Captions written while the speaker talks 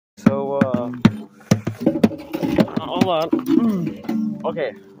Hold on.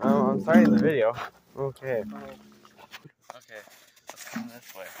 Okay, I'm starting the video. Okay. Okay, let's come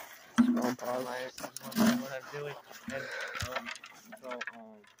this way. On pause. What I'm doing. And,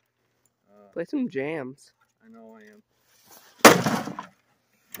 Play some jams. I know I am.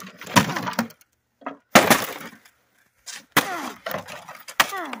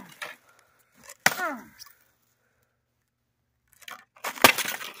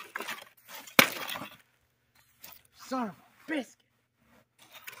 Son of a biscuit!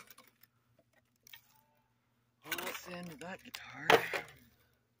 Well, that's the end of that guitar.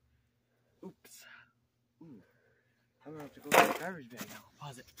 Oops. Ooh. I'm gonna have to go get the garbage bag now.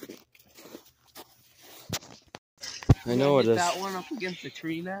 Pause it. I know it is. That one up against the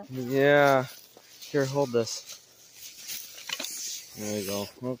tree now? Yeah. Here, hold this. There you go.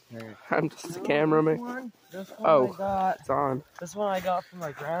 Okay. I'm just a cameraman. This one Oh, I got. it's on. This one I got from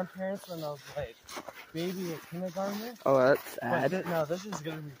my grandparents when I was like baby at kindergarten. Oh, that's sad. No, this is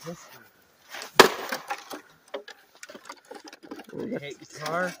gonna be history. I hate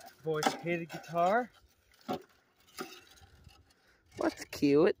guitar. Boys hated guitar. What's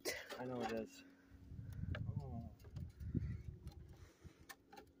cute? I know it is. Oh.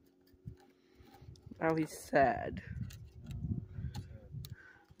 Now he's sad.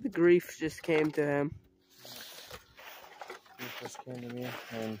 The grief just came to him. Grief just came to me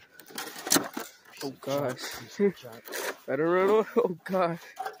and oh gosh. Better run away. Oh gosh.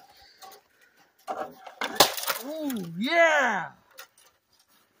 Oh yeah!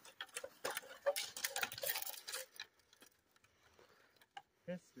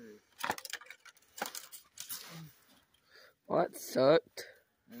 History. Well, that sucked.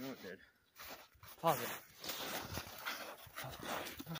 I know it did. Pause it.